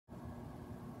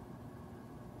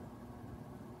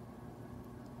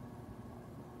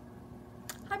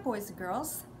boys and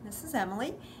girls. This is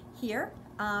Emily here,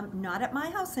 not at my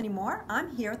house anymore.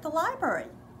 I'm here at the library.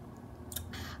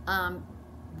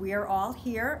 We're all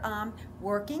here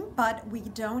working, but we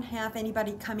don't have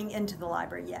anybody coming into the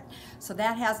library yet. So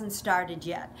that hasn't started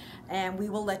yet. And we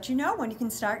will let you know when you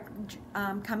can start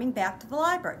coming back to the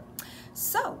library.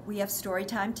 So we have story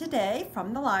time today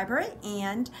from the library,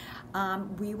 and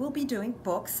we will be doing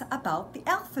books about the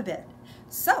alphabet.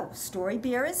 So Story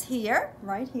Bear is here,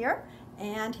 right here,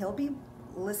 and he'll be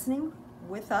listening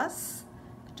with us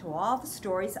to all the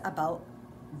stories about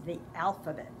the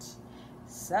alphabet.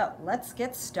 So let's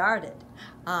get started.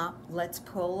 Let's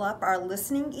pull up our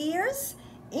listening ears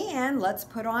and let's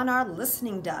put on our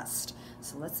listening dust.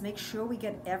 So let's make sure we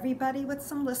get everybody with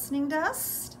some listening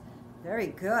dust. Very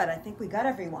good. I think we got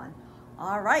everyone.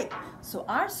 All right. So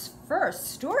our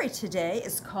first story today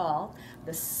is called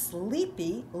The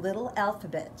Sleepy Little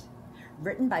Alphabet,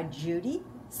 written by Judy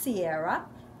Sierra,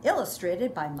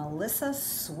 illustrated by Melissa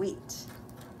Sweet.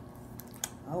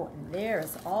 Oh, and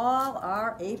there's all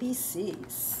our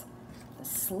ABCs. The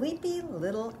Sleepy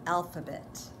Little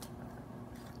Alphabet.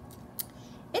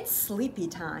 It's sleepy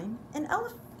time in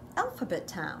Alphabet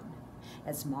Town.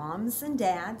 As moms and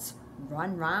dads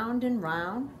run round and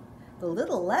round, the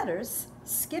little letters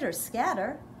skitter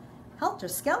scatter, helter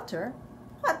skelter,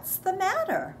 what's the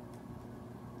matter?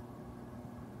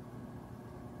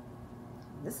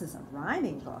 This is a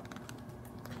rhyming book.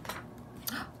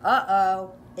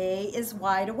 Uh-oh, A is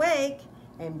wide awake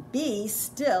and B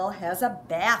still has a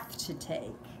bath to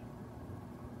take.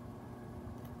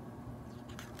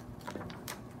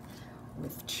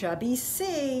 With chubby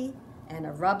C and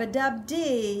a rub-a-dub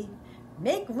D,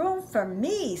 make room for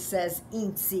me, says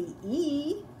Eensy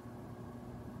E.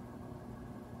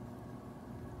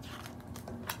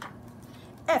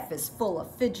 F is full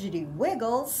of fidgety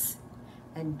wiggles,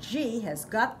 and G has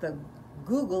got the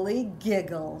googly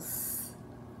giggles.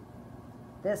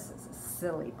 This is a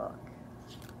silly book.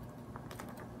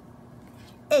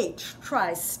 H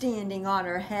tries standing on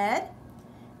her head,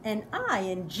 and I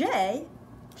and J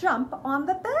jump on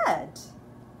the bed.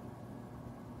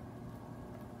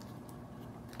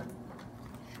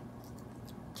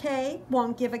 K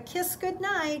won't give a kiss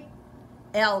goodnight.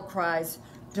 L cries,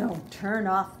 don't turn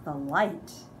off the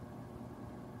light.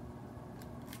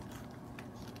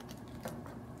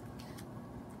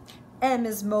 M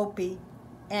is mopey,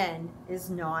 N is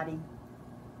naughty.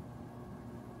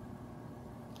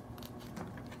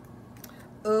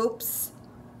 Oops,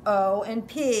 O and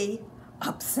P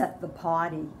upset the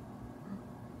potty.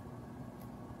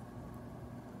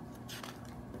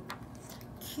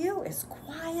 Q is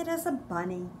quiet as a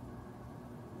bunny.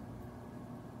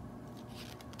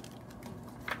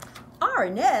 R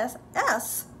and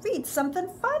S read something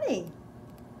funny.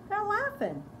 They're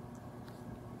laughing.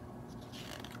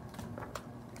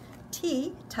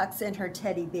 T tucks in her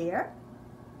teddy bear.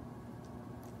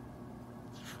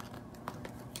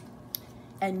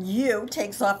 And U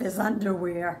takes off his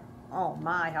underwear. Oh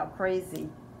my, how crazy.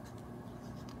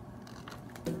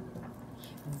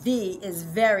 V is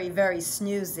very, very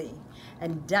snoozy.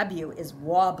 And W is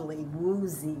wobbly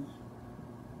woozy.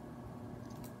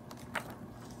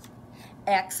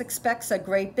 X expects a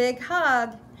great big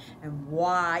hug. And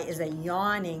Y is a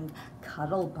yawning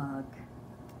cuddle bug.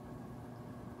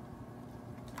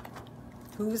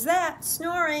 Who's that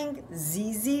snoring?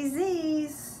 Z, Z,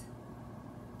 Z's.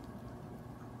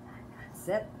 That's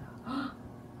it.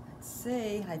 Let's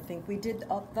see. I think we did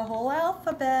the whole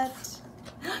alphabet.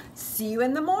 See you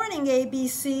in the morning,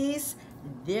 ABCs.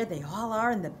 And there they all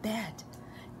are in the bed.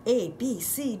 A, B,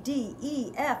 C, D,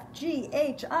 E, F, G,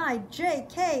 H, I, J,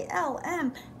 K, L,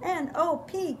 M, N, O,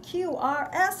 P, Q, R,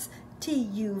 S, T,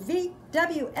 U, V,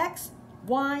 W, X,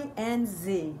 Y, and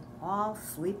Z. All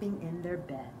sleeping in their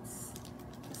beds.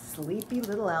 The sleepy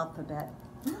little alphabet.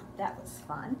 That was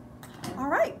fun. All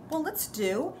right, well, let's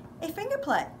do a finger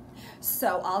play.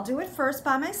 So I'll do it first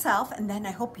by myself, and then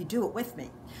I hope you do it with me.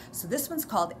 So this one's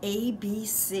called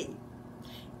ABC.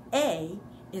 A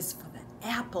is for the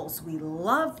apples we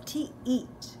love to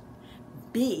eat.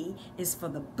 B is for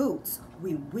the boots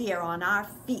we wear on our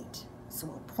feet. So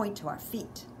we'll point to our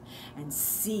feet. And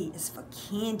C is for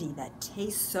candy that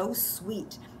tastes so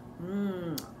sweet.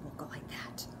 We'll go like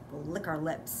that. We'll lick our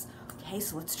lips. Okay,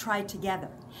 so let's try it together.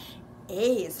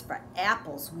 A is for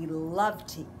apples we love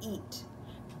to eat.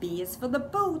 B is for the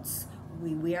boots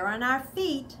we wear on our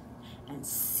feet. And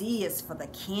C is for the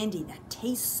candy that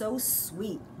tastes so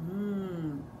sweet.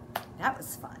 That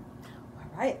was fun.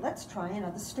 All right, let's try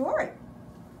another story.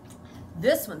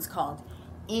 This one's called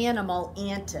Animal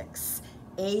Antics,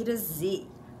 A to Z,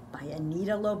 by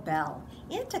Anita Lobel.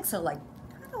 Antics are like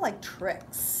kind of like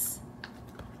tricks.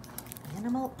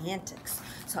 Animal antics.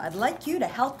 So I'd like you to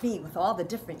help me with all the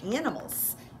different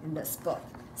animals in this book.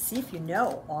 See if you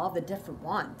know all the different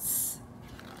ones.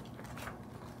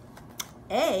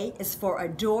 A is for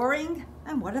adoring,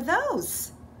 and what are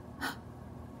those?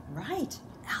 Right,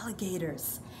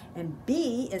 alligators. And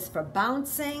B is for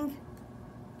bouncing,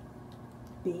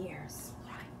 bears.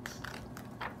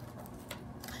 Right.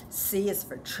 C is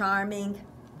for charming.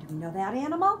 Do we know that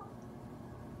animal?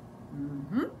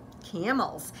 Mm-hmm.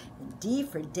 Camels. And D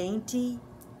for dainty,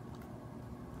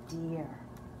 deer.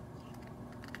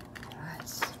 Good.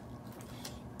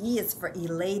 E is for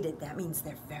elated. That means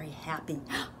they're very happy.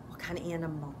 What kind of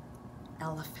animal?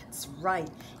 Elephants, right.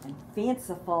 And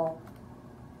fanciful.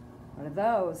 What are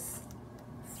those?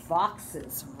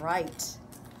 Foxes, right.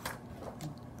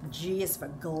 G is for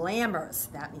glamorous.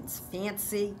 That means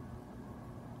fancy.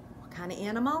 What kind of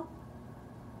animal?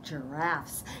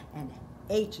 Giraffes. And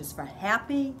H is for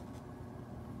happy.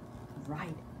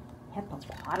 Right.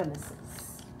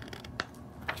 Hippopotamuses.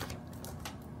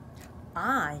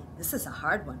 I, this is a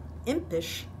hard one.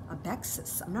 Impish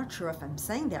abexis. I'm not sure if I'm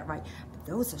saying that right, but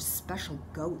those are special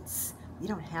goats. We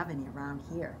don't have any around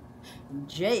here. And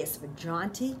J is for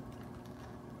jaunty.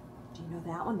 Do you know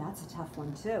that one? That's a tough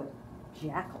one too.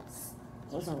 Jackals.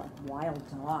 Those are like wild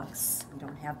dogs. We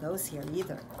don't have those here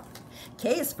either.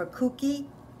 K is for kooky.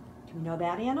 Do you know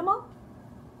that animal?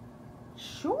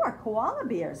 Sure, koala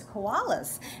bears,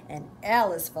 koalas. And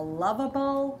L is for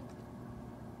lovable.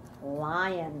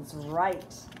 Lions,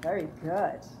 right. Very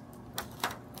good.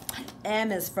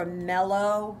 M is for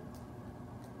mellow.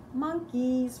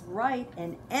 Monkeys, right.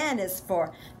 And N is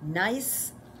for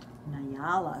nice.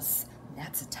 Nyalas.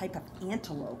 That's a type of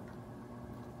antelope.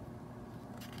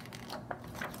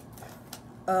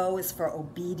 O is for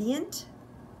obedient.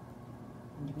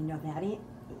 And do we know that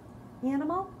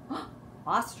animal?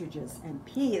 Ostriches. And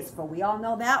P is for, we all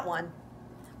know that one,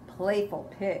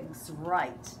 playful pigs,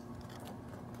 right.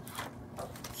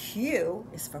 Q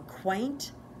is for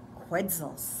quaint,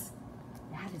 quetzals.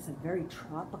 That is a very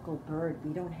tropical bird.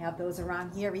 We don't have those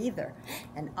around here either.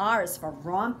 And R is for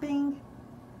romping.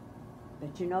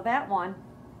 Bet you know that one.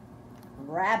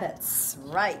 Rabbits,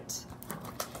 right.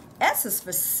 S is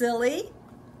for silly.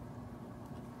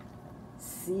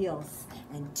 Seals.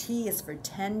 And T is for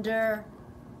tender.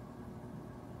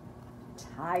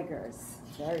 Tigers.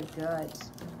 Very good.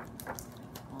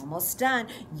 Almost done.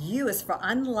 U is for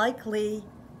unlikely.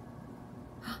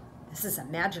 This is a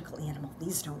magical animal.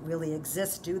 These don't really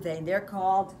exist, do they? They're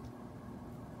called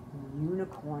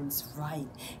unicorns, right.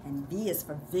 And V is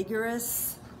for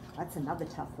vigorous. That's another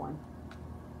tough one.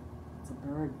 It's a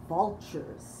bird.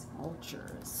 Vultures.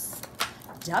 Vultures.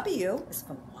 W is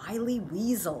for wily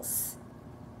weasels.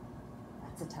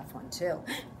 That's a tough one too.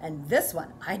 And this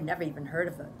one, I'd never even heard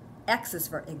of it. X is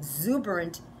for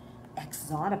exuberant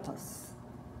exonopus.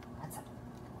 That's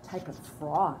a type of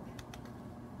frog.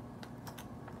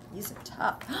 These are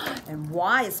tough. And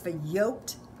Y is for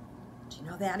yoked. Do you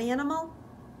know that animal?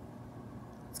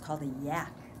 It's called a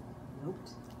yak. Yoked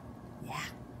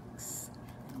yaks.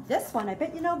 And this one, I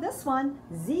bet you know this one.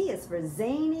 Z is for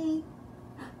zany.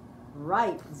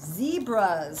 Right,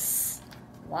 zebras.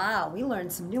 Wow, we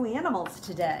learned some new animals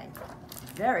today.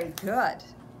 Very good.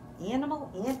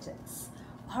 Animal antics.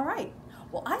 All right.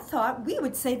 Well, I thought we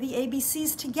would say the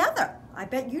ABCs together. I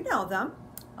bet you know them.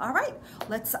 All right.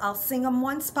 I'll sing them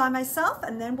once by myself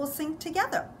and then we'll sing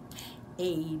together.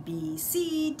 A, B,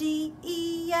 C, D,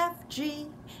 E, F, G,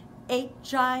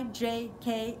 H, I, J,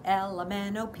 K, L, M,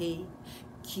 N, O, P,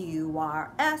 Q,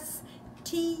 R, S,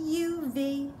 T, U,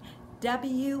 V,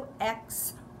 W,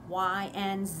 X, Y,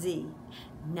 and Z.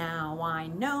 Now I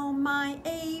know my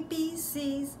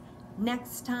ABCs.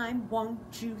 Next time,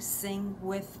 won't you sing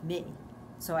with me?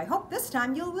 So I hope this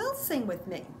time you will sing with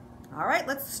me. All right,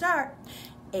 let's start.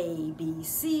 A, B,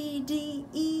 C, D,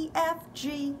 E, F,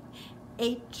 G,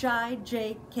 H, I,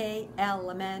 J, K, L,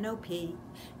 M, N, O, P,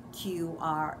 Q,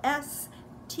 R, S,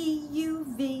 T, U,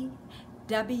 V,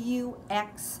 W,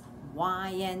 X, Y,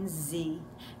 and Z.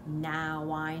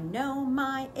 Now I know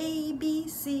my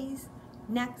ABCs.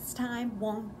 Next time,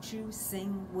 won't you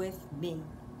sing with me?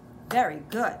 Very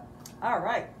good. All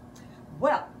right.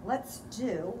 Well, let's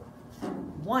do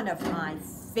one of my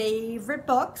favorite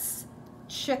books,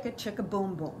 Chicka Chicka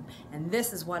Boom Boom. And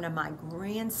this is one of my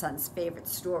grandson's favorite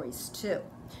stories, too.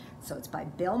 So it's by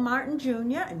Bill Martin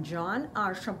Jr. and John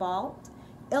Archibald,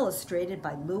 illustrated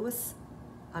by Lois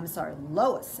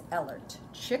Ehlert.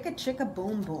 Chicka Chicka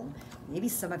Boom Boom. Maybe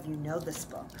some of you know this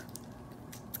book.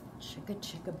 Chicka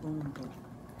Chicka Boom Boom.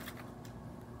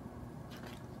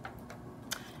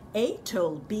 A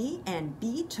told B and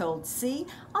B told C,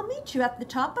 I'll meet you at the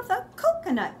top of the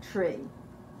coconut tree.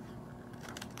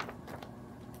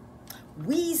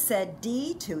 We said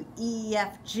D to E,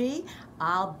 F, G,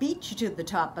 I'll beat you to the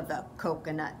top of the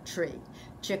coconut tree.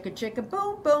 Chicka, chicka,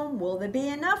 boom, boom, will there be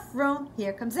enough room?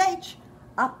 Here comes H,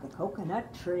 up the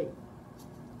coconut tree.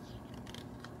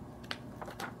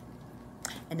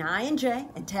 And I and J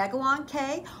and tag along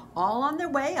K, all on their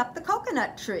way up the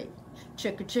coconut tree.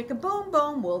 Chicka, chicka, boom,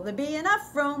 boom, will there be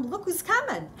enough room? Look who's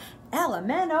coming,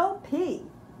 L-M-N-O-P.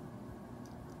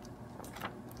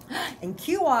 And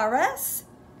Q-R-S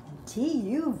and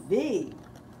T-U-V.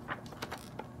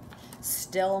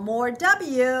 Still more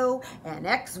W and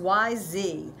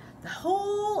X-Y-Z. The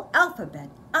whole alphabet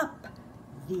up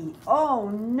the oh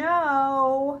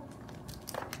no.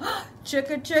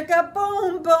 Chicka, chicka,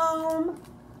 boom, boom.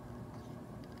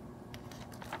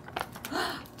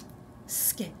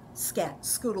 Skit, scat,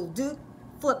 scoodle, doot,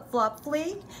 flip, flop,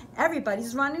 flee.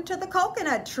 Everybody's running to the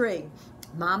coconut tree.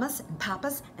 Mamas and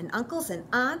papas and uncles and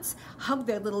aunts hug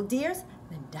their little dears,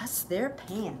 then dust their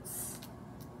pants.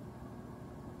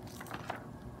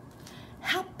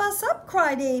 Help us up,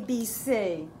 cried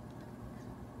ABC.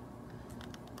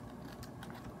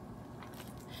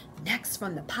 Next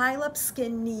from the pile-up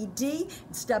skin knee D,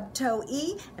 and stub toe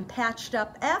E, and patched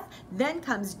up F, then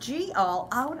comes G all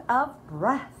out of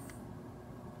breath.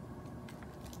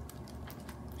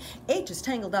 H is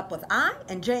tangled up with I,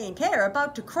 and J and K are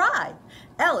about to cry.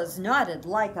 L is knotted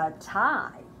like a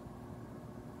tie.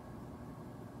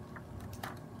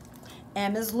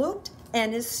 M is looped,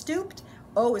 N is stooped,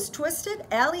 O is twisted,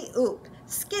 alley-oop.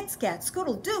 Skit, scat,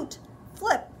 scoodle, doot,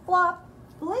 flip, flop,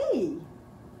 flee.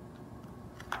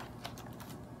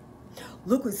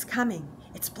 Look who's coming.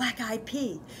 It's Black-Eyed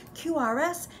P,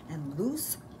 QRS, and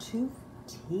Loose Tooth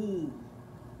T.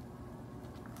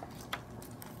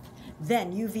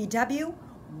 Then UVW,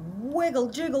 wiggle,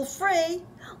 jiggle, free.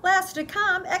 Last to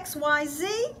come,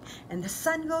 XYZ, and the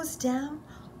sun goes down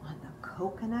on the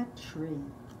coconut tree.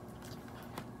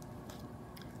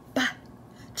 But,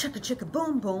 chicka, chicka,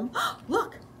 boom, boom.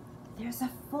 Look, there's a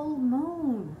full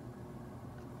moon.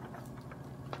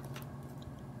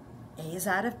 A is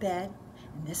out of bed,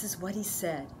 and this is what he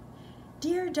said.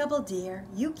 Dear double dear,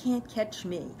 you can't catch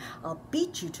me. I'll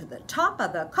beat you to the top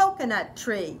of the coconut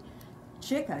tree.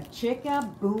 Chicka, chicka,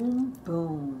 boom,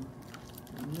 boom.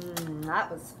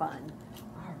 That was fun.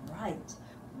 All right.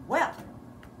 Well,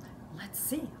 let's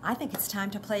see. I think it's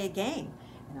time to play a game.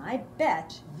 And I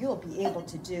bet you'll be able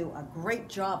to do a great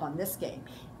job on this game.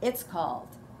 It's called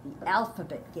the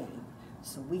alphabet game.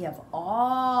 So we have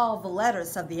all the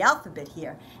letters of the alphabet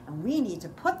here, and we need to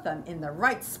put them in the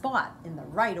right spot, in the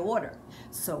right order.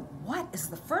 So what is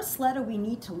the first letter we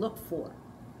need to look for?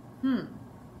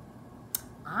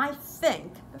 I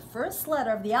think the first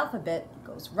letter of the alphabet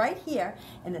goes right here,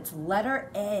 and it's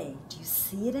letter A. Do you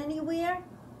see it anywhere?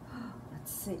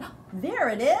 Let's see. There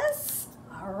it is.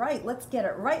 All right, let's get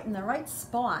it right in the right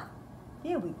spot.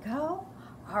 Here we go.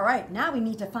 All right, now we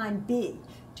need to find B.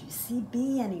 Do you see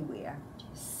B anywhere? Do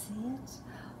you see it?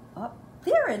 Oh,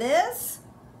 there it is.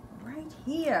 Right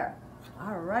here.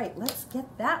 All right, let's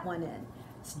get that one in.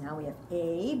 So now we have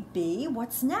A, B.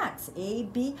 What's next? A,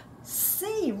 B,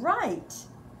 C. Right.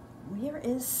 Where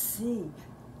is C?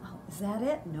 Oh, is that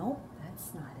it? Nope,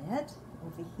 that's not it.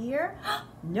 Over here?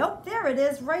 Nope, there it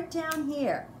is, right down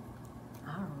here.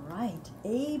 All right,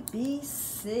 A, B,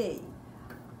 C.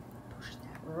 Push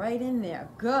that right in there.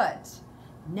 Good.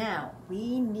 Now,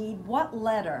 we need what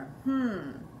letter?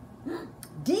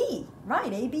 D.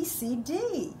 Right, A, B, C,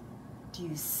 D. Do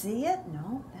you see it?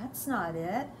 No, that's not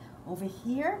it. Over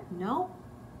here? No.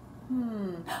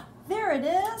 There it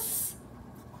is.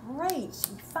 Great,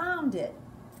 we found it.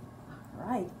 All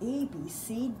right, A, B,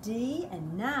 C, D,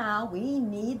 and now we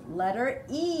need letter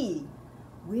E.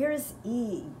 Where is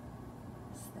E?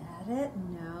 Is that it?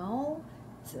 No.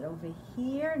 Is it over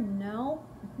here? No.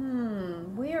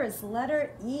 Where is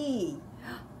letter E?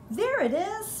 There it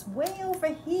is, way over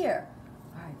here.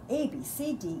 All right, A, B,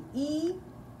 C, D, E.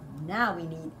 Now we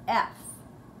need F.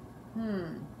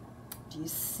 Do you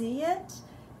see it?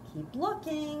 Keep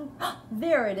looking.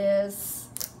 There it is.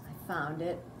 I found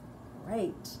it.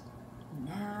 Great.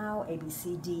 Now A, B,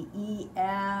 C, D, E,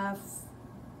 F,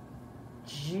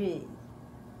 G.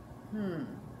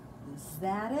 Is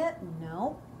that it?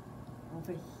 Nope.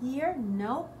 Over here?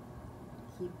 Nope.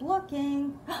 Keep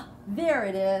looking. There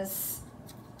it is.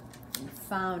 We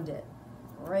found it.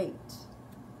 Great.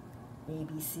 A,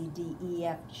 B, C, D, E,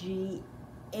 F, G,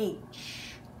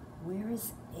 H. Where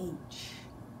is H?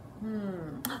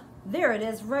 There it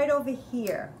is, right over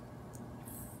here.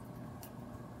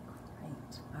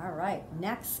 Great. All right,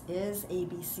 next is A,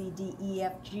 B, C, D, E,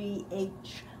 F, G,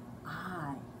 H,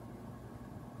 I.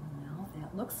 No,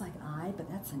 that looks like I, but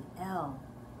that's an L.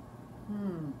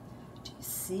 Do you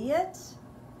see it?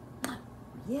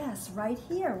 Yes, right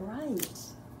here, right.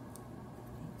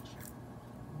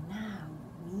 Now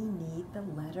we need the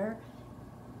letter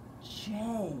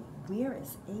J. Where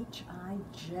is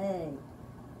H-I-J?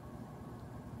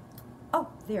 Oh,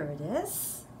 there it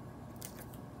is.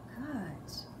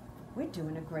 Good. We're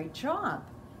doing a great job.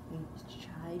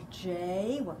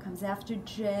 H-I-J. What comes after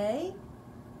J?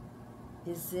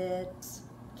 Is it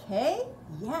K?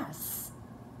 Yes.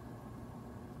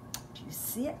 Do you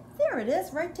see it? There it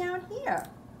is, right down here.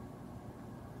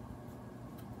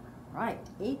 Right,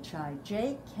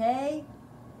 H-I-J-K-L.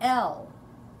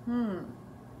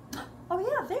 Oh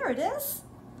yeah, there it is.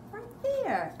 Right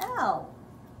there, L.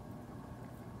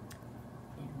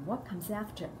 And what comes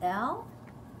after L?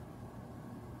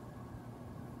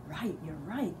 Right, you're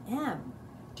right, M.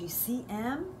 Do you see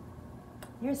M?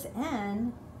 Here's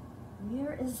N.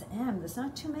 Where is M? There's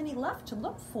not too many left to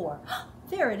look for.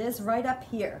 There it is, right up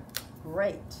here.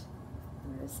 Great.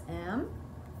 Where's M?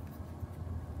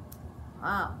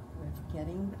 Wow, we're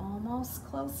getting almost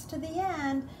close to the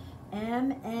end.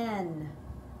 M-N.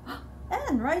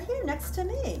 N, right here next to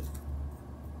me.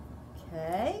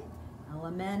 Okay.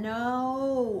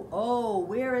 L-M-N-O. O,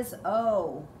 where is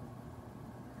O?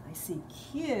 I see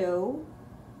Q.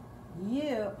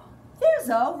 U. There's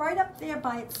O, right up there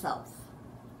by itself.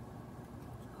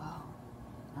 Oh,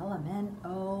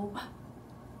 L-M-N-O.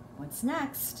 What's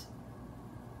next?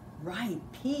 Right,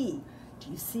 P. Do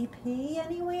you see P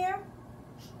anywhere?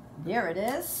 There it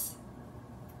is.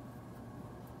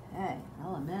 Okay,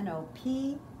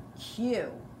 L-M-N-O-P,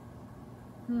 Q.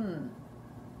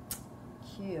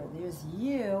 Q, there's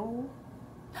U.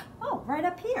 Oh, right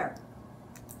up here.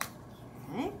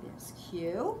 Okay, there's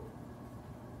Q.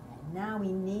 And now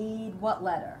we need what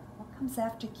letter? What comes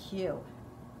after Q?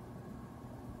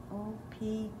 O,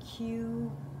 P,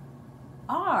 Q,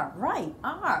 R, right,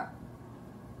 R.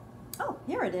 Oh,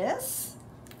 here it is.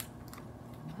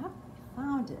 Yep,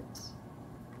 found it.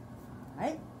 All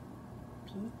right,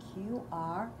 P, Q,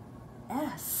 R,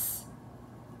 S.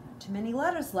 Not too many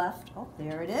letters left. Oh,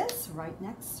 there it is, right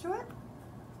next to it.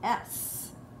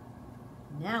 S.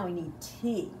 Now we need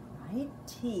T, right?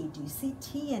 T. Do you see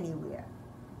T anywhere?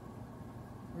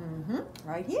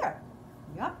 Right here.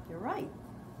 Yep, you're right.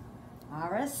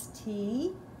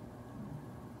 R-S-T.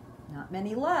 Not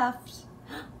many left.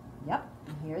 Yep,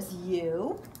 and here's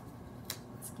U.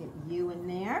 Let's get U in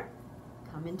there.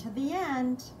 Come into the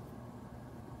end.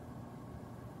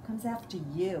 What comes after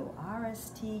U?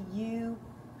 R-S-T-U.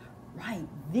 Right,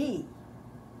 V.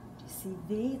 Do you see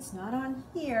V? It's not on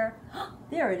here.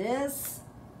 There it is.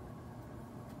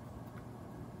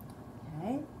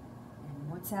 Okay, and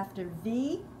what's after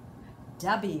V?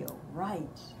 W,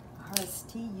 right.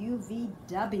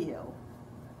 R-S-T-U-V-W.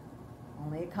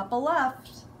 Only a couple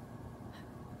left.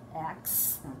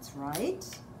 X, that's right.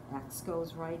 X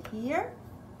goes right here.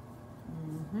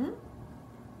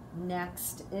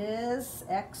 Next is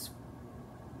X,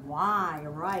 Y,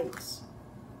 right.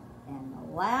 And the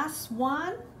last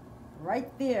one,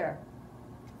 right there.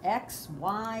 X,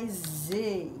 Y,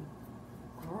 Z.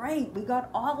 Great, we got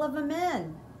all of them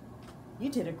in. You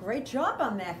did a great job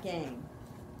on that game.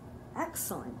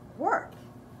 Excellent work.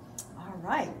 All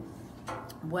right.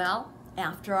 Well,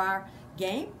 after our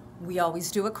game, we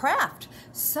always do a craft.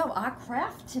 So our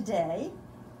craft today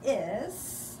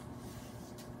is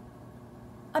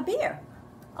a beer,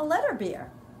 a letter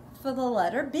beer for the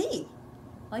letter B,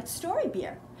 like story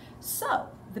beer. So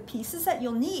the pieces that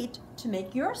you'll need to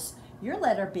make your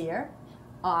letter beer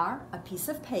are a piece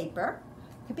of paper,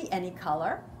 could be any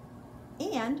color,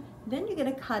 and then you're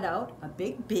going to cut out a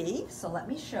big B. So let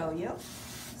me show you.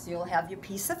 So you'll have your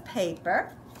piece of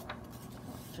paper,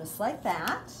 just like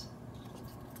that.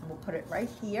 We'll put it right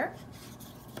here.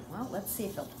 Well, let's see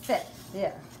if it'll fit.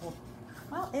 There.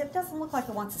 Well, it doesn't look like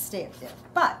it wants to stay up there,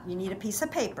 but you need a piece of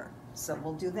paper. So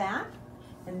we'll do that.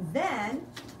 And then,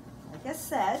 like I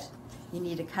said, you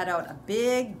need to cut out a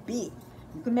big B.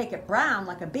 You can make it brown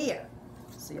like a beer.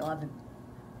 So you'll have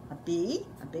a B,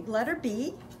 a big letter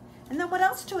B. And then what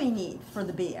else do we need for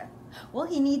the beer? Well,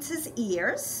 he needs his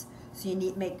ears. So you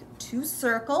need to make 2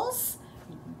 circles.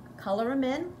 You can color them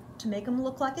in to make them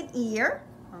look like an ear.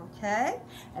 Okay?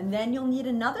 And then you'll need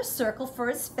another circle for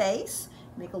his face.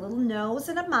 Make a little nose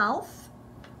and a mouth.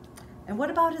 And what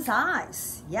about his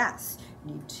eyes? Yes,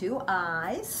 you need 2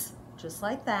 eyes, just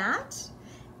like that.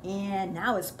 And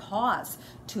now his paws.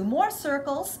 2 more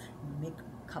circles. Make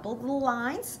a couple of little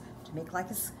lines to make like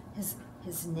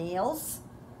his nails.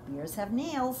 Bears have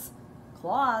nails,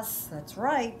 claws, that's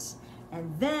right.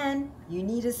 And then you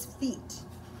need his feet.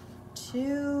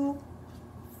 2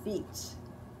 feet.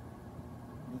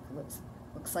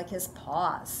 Looks like his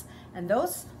paws. And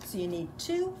those, so you need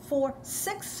 2, 4,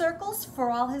 6 circles for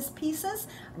all his pieces,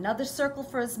 another circle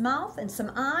for his mouth and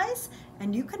some eyes,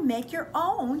 and you can make your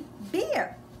own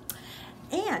bear.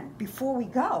 And before we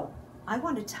go, I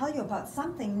want to tell you about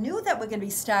something new that we're going to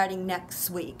be starting next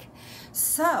week.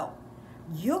 So,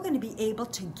 you're going to be able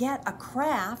to get a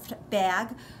craft bag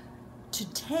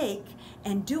to take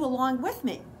and do along with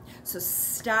me. So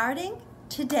starting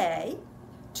today,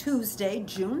 Tuesday,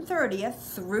 June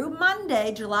 30th through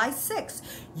Monday, July 6th,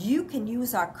 you can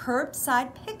use our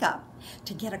curbside pickup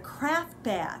to get a craft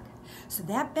bag. So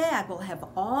that bag will have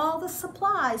all the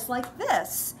supplies like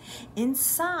this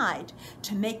inside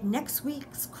to make next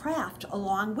week's craft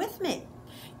along with me.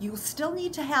 You'll still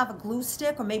need to have a glue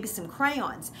stick or maybe some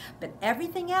crayons, but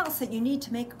everything else that you need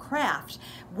to make a craft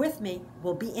with me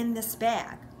will be in this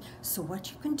bag. So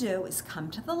what you can do is come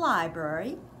to the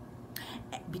library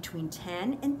between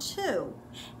 10 and 2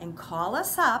 and call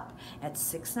us up at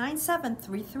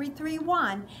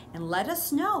 697-3331 and let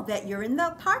us know that you're in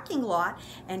the parking lot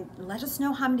and let us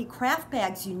know how many craft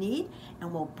bags you need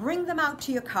and we'll bring them out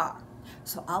to your car.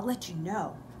 So I'll let you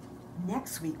know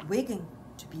next week we're going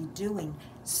to be doing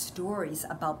stories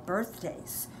about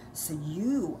birthdays. So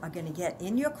you are going to get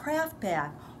in your craft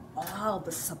bag all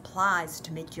the supplies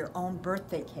to make your own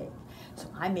birthday cake. So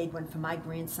I made one for my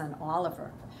grandson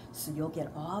Oliver. So you'll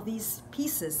get all these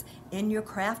pieces in your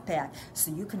craft bag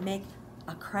so you can make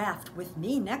a craft with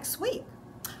me next week.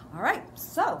 All right,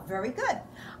 so very good.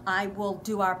 I will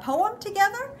do our poem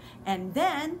together and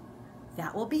then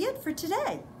that will be it for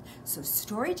today. So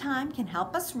story time can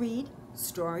help us read.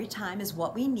 Story time is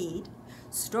what we need.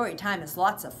 Story time is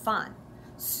lots of fun.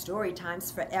 Story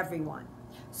time's for everyone.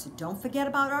 So don't forget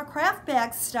about our craft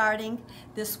bags starting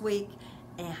this week,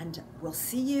 and we'll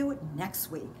see you next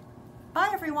week. Bye,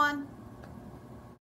 everyone.